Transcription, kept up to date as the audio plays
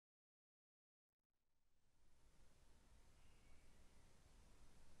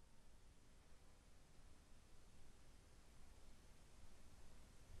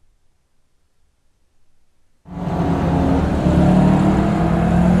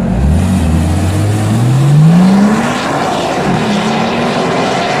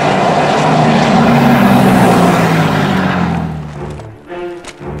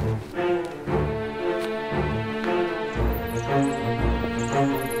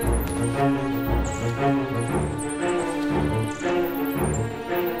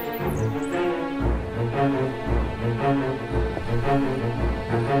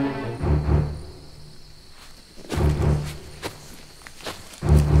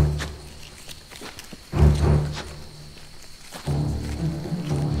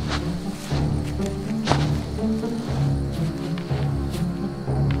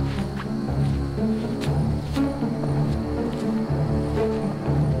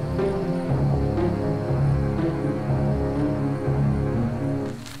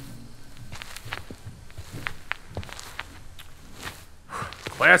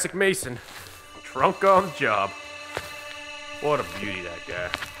Classic Mason. Drunk on the job. What a beauty, that guy.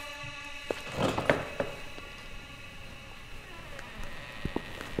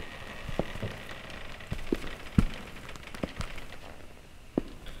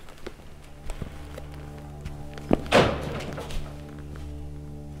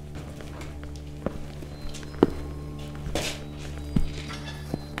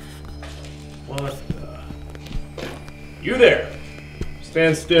 What the? You there!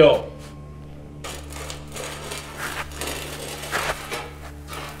 Stand still.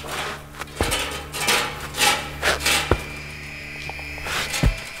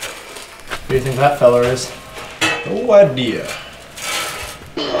 Who do you think that fella is? No idea.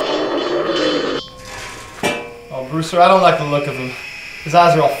 Oh, Brewster, I don't like the look of him. His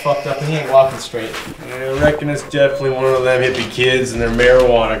eyes are all fucked up and he ain't walking straight. Yeah, I reckon it's definitely one of them hippie kids and their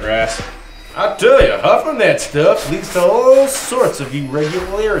marijuana grass. I tell you, huffing that stuff leads to all sorts of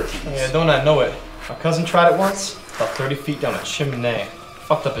irregularities. Yeah, don't I know it? My cousin tried it once, about 30 feet down a chimney.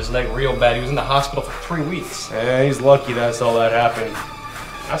 Fucked up his leg real bad. He was in the hospital for 3 weeks. Yeah, he's lucky that's all that happened.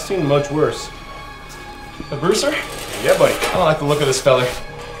 I've seen much worse. The Brewster? Yeah, buddy. I don't like the look of this fella.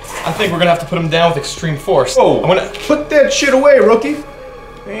 I think we're gonna have to put him down with extreme force. Oh, put that shit away, rookie.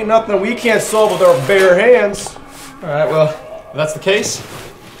 Ain't nothing we can't solve with our bare hands. Alright, well, if that's the case,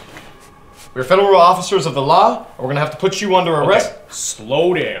 we're federal officers of the law, and we're gonna have to put you under arrest. Okay.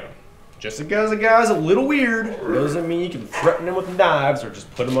 Slow down. Just because the guy's a little weird doesn't mean you can threaten him with knives or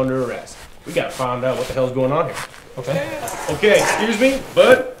just put him under arrest. We gotta find out what the hell's going on here. Okay. Okay, excuse me,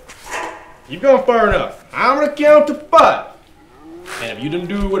 bud. You've gone far enough. I'm gonna count to 5. And if you didn't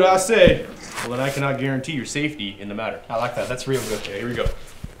do what I said, well then I cannot guarantee your safety in the matter. I like that. That's real good. Okay, here we go.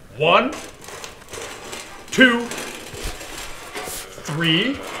 1, 2,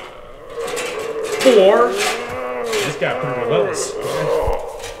 3, 4. This guy pretty relentless.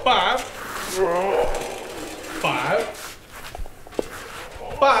 5. 5.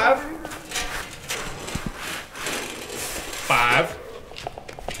 5. 5.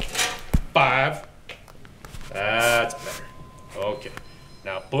 5. That's better. Okay.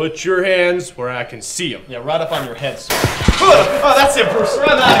 Now put your hands where I can see them. Yeah, right up on your head, sir. Oh, that's it, Bruce.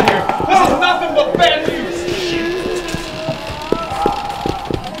 Run out of here. This is nothing but bad news.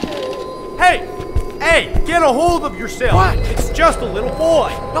 Hey! Hey! Get a hold of yourself! What? It's just a little boy!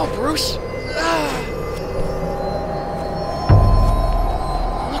 No, Bruce.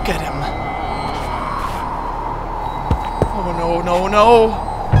 Look at him. Oh, no, no, no.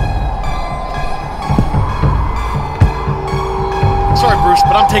 Sorry, Bruce,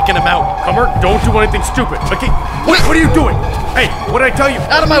 but I'm taking him out. Cummer, don't do anything stupid. Okay, what are you doing? Hey, what did I tell you?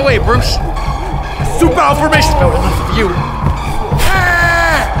 Out of my way, Bruce. Super out formation! No, enough of you.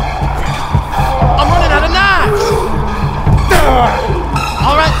 I'm running out of knives.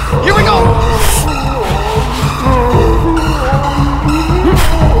 All right, here we go.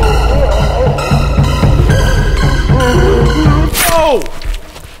 Oh!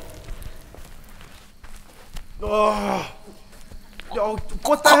 Oh! Yo,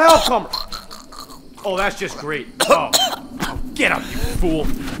 what the hell, Cummer? Oh, that's just great. Oh, get up, you fool!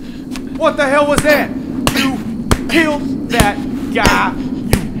 What the hell was that? You killed that guy,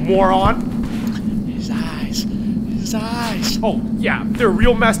 you moron! His eyes. His eyes. Oh, yeah, they're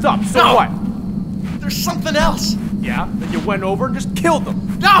real messed up. So No. what? There's something else. Yeah, then you went over and just killed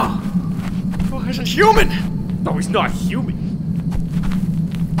them. No! Oh, isn't human. No, he's not human.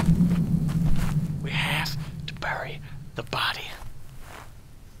 We have to bury the body.